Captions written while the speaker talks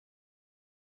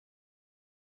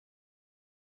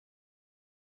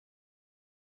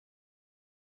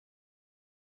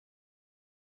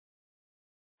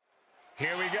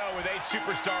Here we go with 8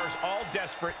 superstars, all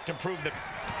desperate to prove the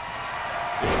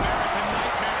American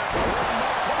Nightmare.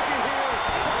 Might take it here.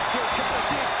 Archer's got to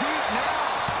dig deep now.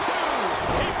 2.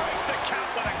 He breaks the count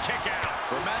with a kick out.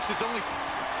 For a match that's only...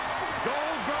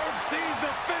 Goldberg sees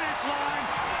the finish line.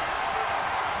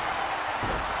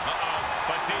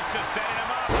 Batista setting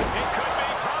him up. It could be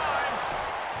time.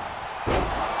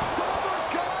 Goldberg's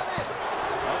got it.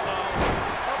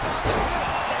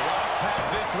 Has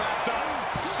this wrapped up.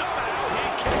 Somehow he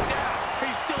kicked out.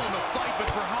 He's still in the fight,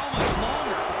 but for how much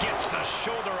longer? Gets the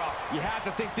shoulder up. You have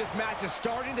to think this match is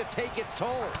starting to take its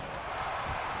toll.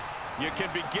 You can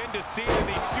begin to see that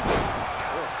these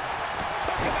superstars...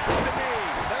 Took him out the knee.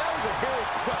 Now, that was a very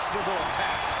questionable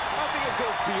attack. I don't think it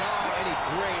goes beyond any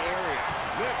gray area.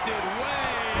 Lifted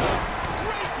way up.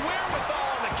 Great wherewithal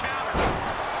on the counter.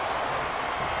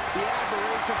 The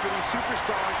admiration for these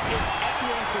superstars is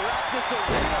echoing throughout this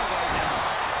arena right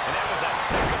now. And that was a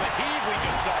heck of a heave we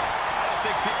just saw. I don't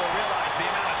think people realize the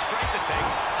amount of strength it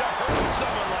takes to hurt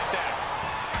someone like that.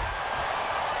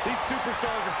 These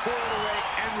superstars have toiled away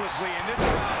endlessly, and this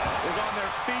crowd is on their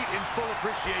feet in full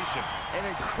appreciation. An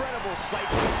incredible sight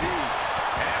to see.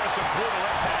 And there was some brutal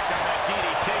impact on that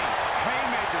DDT.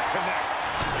 Haymaker connects.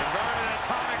 Inverted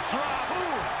atomic drop.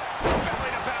 Ooh.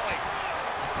 Belly to belly.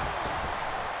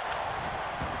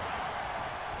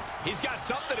 He's got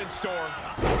something in store.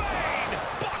 Rain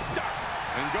Buster.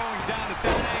 And going down at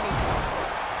that angle.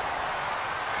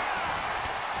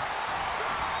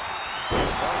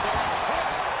 Goldberg's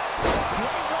hit.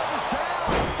 Great run is down.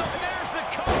 There's the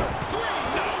cover. 3.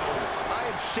 No. I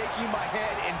am shaking my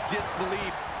head in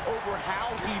disbelief over how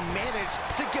he managed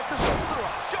to get the shoulder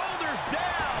up. Shoulders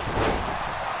down.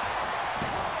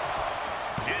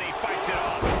 And he fights it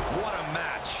off. What a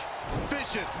match.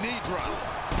 Vicious knee drop.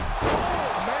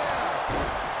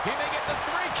 He may get the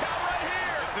 3 count right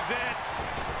here. This is it.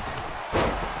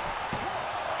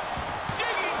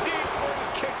 Digging deep for the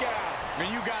kick out. And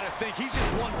you got to think he's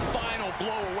just one final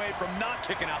blow away from not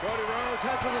kicking out. Cody Rhodes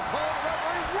has his opponent.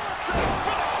 Referee wants it.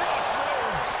 For the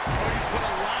crossroads. Oh, he's put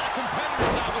a lot of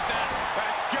competitors out with that.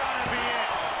 That's gotta be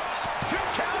it.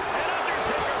 2 count, and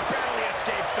Undertaker barely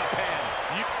escapes the pin.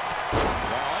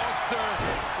 The Hulkster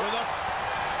with a...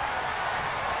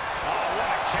 Oh, what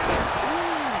a counter.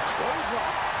 Ooh,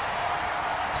 clothesline.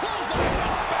 Clothesline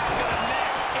on the back of the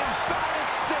neck. Emphatic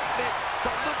statement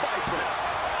from the Viper.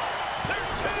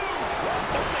 There's 2.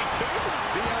 Only 2.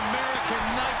 The American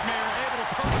Nightmare able to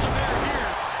persevere here.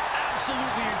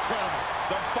 Absolutely incredible.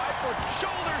 The Viper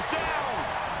shoulders down.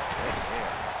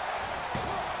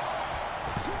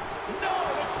 No,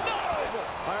 it's not over.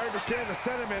 I understand the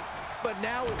sentiment, but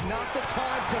now is not the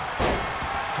time to fight.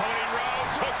 Cody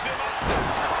Rhodes hooks him up.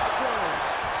 There's Crossroads.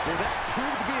 Will that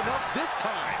prove to be enough this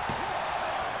time?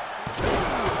 2.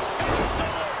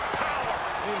 Absolute power.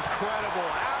 Incredible.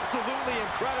 Absolutely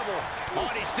incredible. Oh,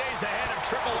 and he stays ahead of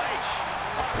Triple H.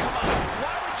 Oh, come on.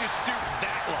 Why would you stoop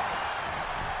that low?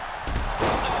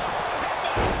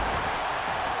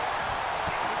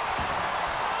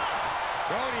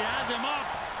 Cody has him up.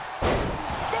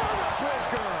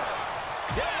 Vertebreaker.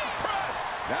 Yes, press.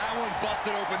 That one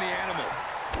busted open the animal.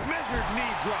 Measured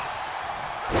knee drop.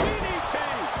 DDT.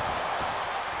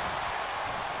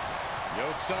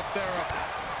 Yokes up there.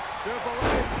 Triple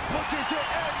H looking to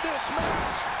end this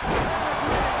match.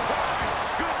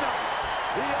 Good night.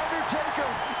 The Undertaker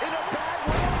in a bad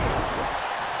way.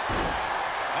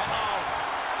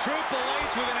 Triple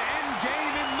H with an end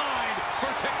game in mind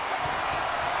for Triple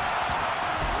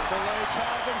H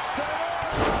has him set up.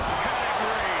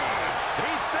 Pedigree.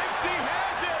 He thinks he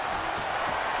has it.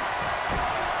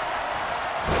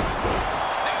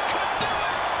 This could do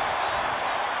it.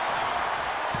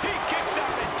 He kicks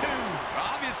out at 2.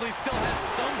 Obviously still has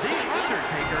some The fight left.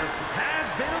 Undertaker has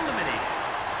been eliminated.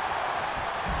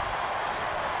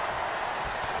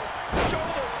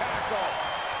 Shoulder tackle.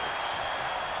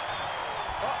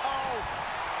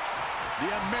 The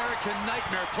American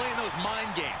Nightmare playing those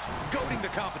mind games, goading the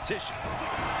competition.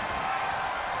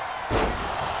 The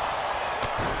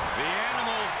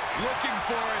animal looking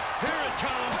for it. Here it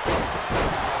comes.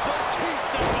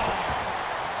 Batista bar.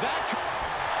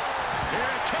 Here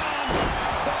it comes.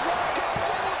 The Rock of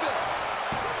Elevate.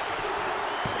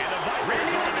 And the Viper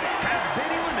Randy Orton has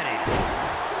been eliminated.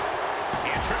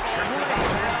 And Triple H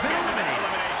has been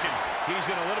eliminated. elimination. He's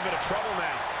in a little bit of trouble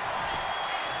now.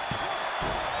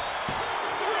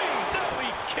 3. No, he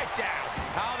kicked out.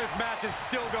 How this match is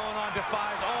still going on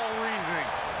defies all reasoning.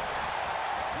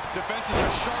 Defenses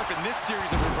are sharp in this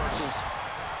series of reversals.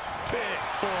 Big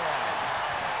forearm.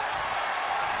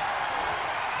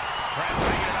 Perhaps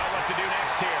thinking about what to do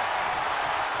next here.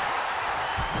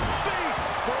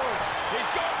 Face first. He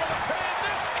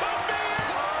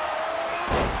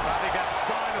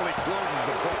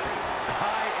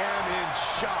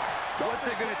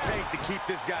keep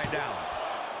this guy down.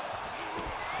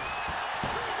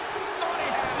 Thought he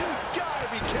had it. You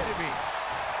gotta be kidding me.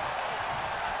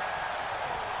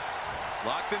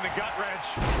 Locks in the gut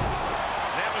wrench.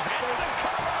 That was it. The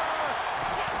cover.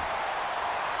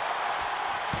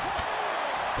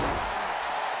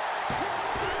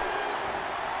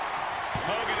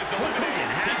 Hogan is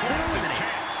eliminated. He's lost his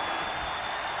chance.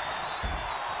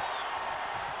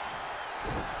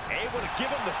 Able to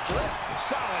give him the slip.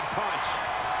 Solid punch.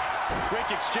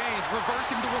 Quick exchange,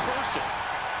 reversing the reversal.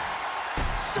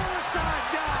 Suicide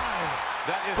dive.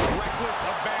 That is reckless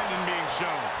abandon being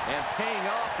shown. And paying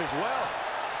off as well.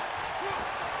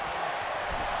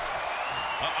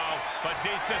 Uh-oh.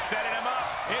 Batista setting him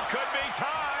up. It could be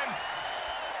time.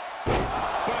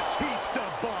 Batista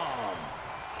bomb.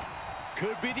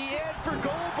 Could be the end for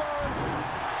Goldberg.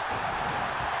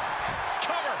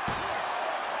 Cover.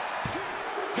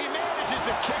 He manages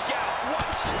to kick out.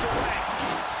 What strength.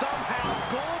 Somehow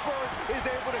Goldberg is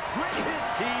able to grit his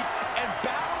teeth and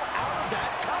battle out of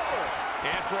that cover.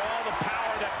 And for all the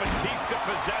power that Batista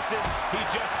possesses, he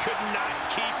just could not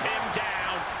keep him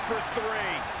down for 3.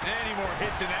 Any more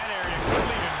hits in that area could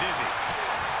leave him dizzy.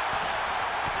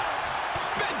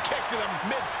 Spin kick to the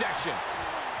midsection.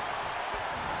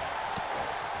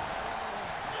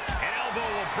 An elbow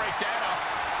will break that up.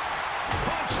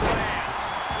 Punch lands.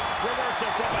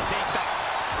 Reversal from Batista.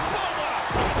 Boom, what a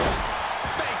punch.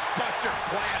 Face buster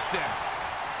plants him.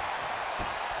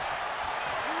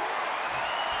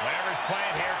 Whatever's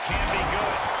playing here can be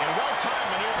good. And well-timed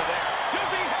maneuver there. Does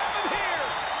he have him here?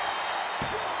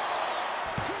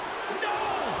 No!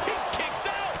 He kicks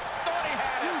out! Thought he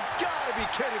had him. You gotta be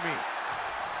kidding me.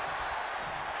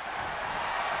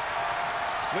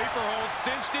 Sleeper hold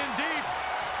cinched in deep.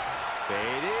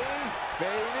 Fading,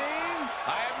 fading.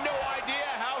 I have no idea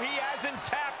how he hasn't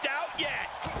tapped out yet.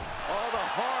 All the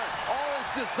heart, all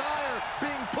his desire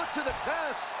being put to the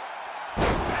test.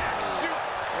 Back shoot.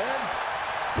 And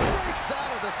breaks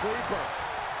out of the sleeper.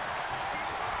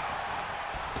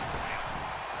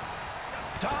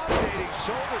 Dominating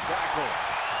shoulder tackle.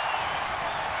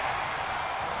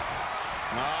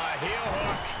 Heel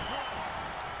hook.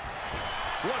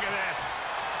 Look at this.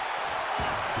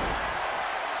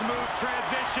 Smooth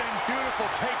transition. Beautiful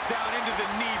takedown into the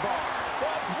knee bar.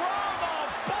 Oh, bravo!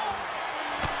 Boom!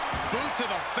 Boot to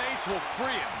the face will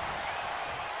free him.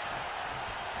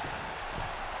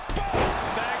 Boom!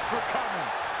 Thanks for coming.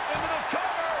 Into the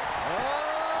cover!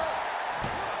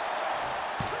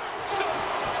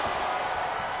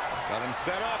 Got him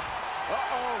set up.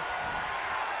 Uh-oh.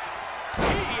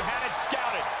 He had it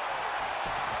scouted.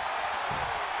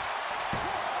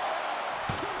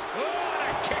 Oh, and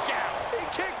a kick out. He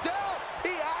kicked out.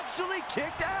 He actually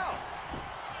kicked out.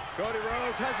 Cody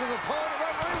Rhodes has his opponent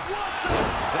right where he wants him.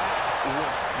 That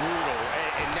was brutal.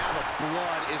 And now the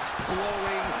blood is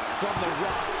flowing from The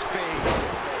Rock's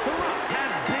face. The Rock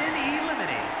has been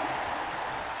eliminated.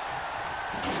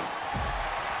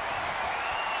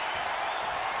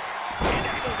 And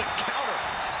able to counter.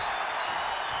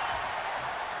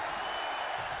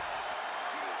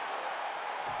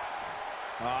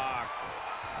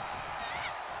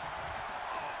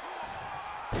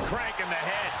 Crank in the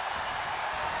head.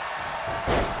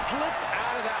 Slipped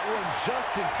out of that one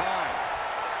just in time.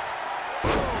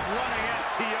 Boom, running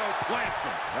FTO plants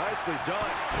him. Nicely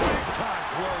done. Big time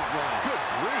clothesline. Good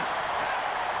grief.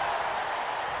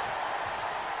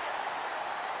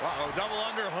 Uh-oh, double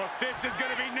underhook. This is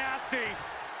going to be nasty.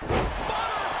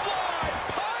 Butterfly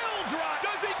pile drive.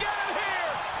 Does he get it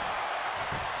here?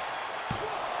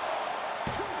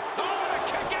 Oh, and a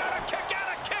kick out, a kick out,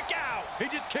 a kick out. He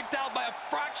just kicked out by a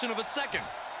fraction of a second.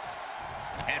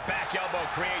 And back elbow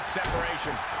creates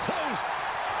separation. Close.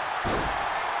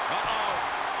 Uh-oh.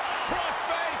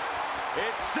 Crossface.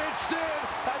 It's cinched in.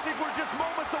 I think we're just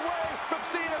moments away from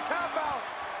seeing a tap out.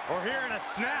 Or hearing a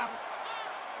snap.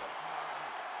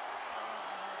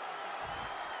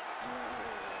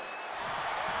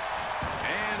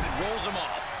 And it rolls him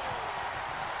off.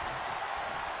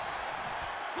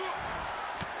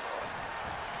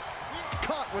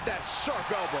 Caught with that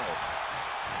sharp elbow.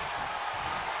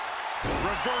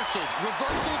 Reversals,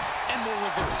 reversals, and more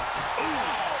reversals. Ooh.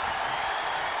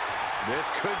 This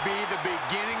could be the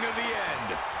beginning of the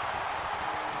end.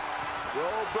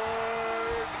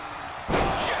 Goldberg.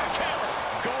 Jackhammer.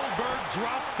 Goldberg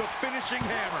drops the finishing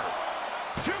hammer.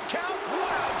 2 count.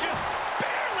 Wow, just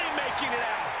barely making it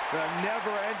out. The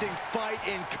never-ending fight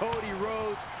in Cody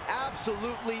Rhodes,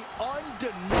 absolutely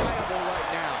undeniable right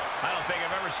now. I don't think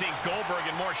I've ever seen Goldberg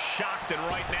in more shock than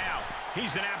right now.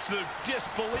 He's in absolute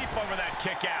disbelief over that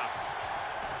kick out.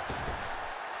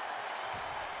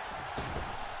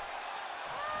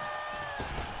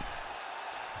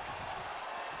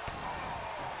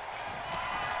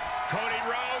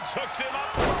 Rhodes hooks him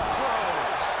up.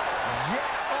 Close.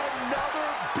 Yet another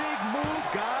big move,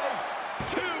 guys.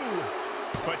 2.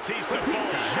 Batista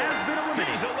falls short. Has been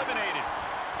eliminated. He's eliminated.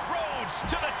 Rhodes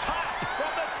to the top. From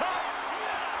the top.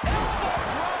 Elbow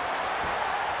drop.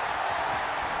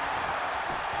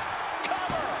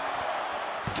 Cover.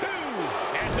 2.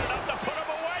 Is it enough to put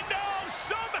him away? No,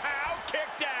 somehow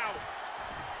kicked out.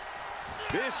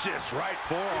 Vicious right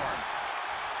forearm.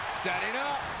 Setting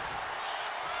up.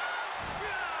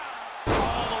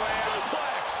 All the way out.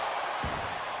 Suplex.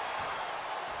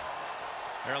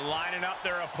 They're lining up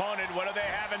their opponent. What do they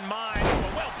have in mind?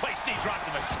 A well-placed knee drop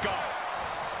to the skull.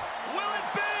 Will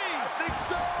it be? I think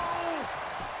so.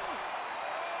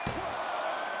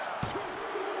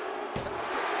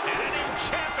 And a new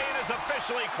champion is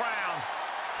officially crowned.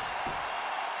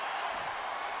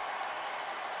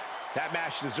 That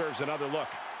match deserves another look.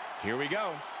 Here we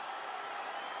go.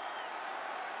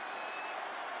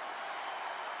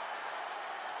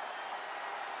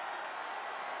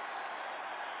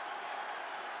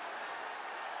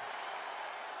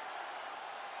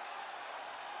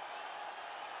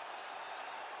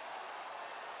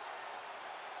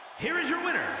 Here is your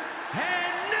winner,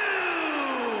 and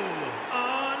new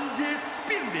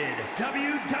Undisputed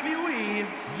WWE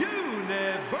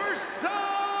Universal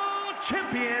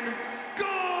Champion, Goldberg!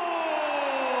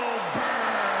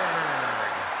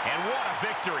 And what a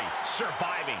victory,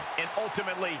 surviving and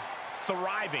ultimately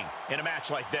thriving in a match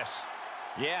like this.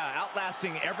 Yeah,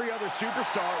 outlasting every other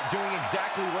superstar, doing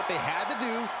exactly what they had to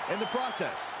do in the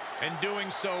process. And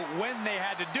doing so when they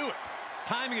had to do it.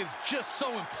 Timing is just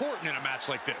so important in a match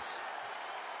like this.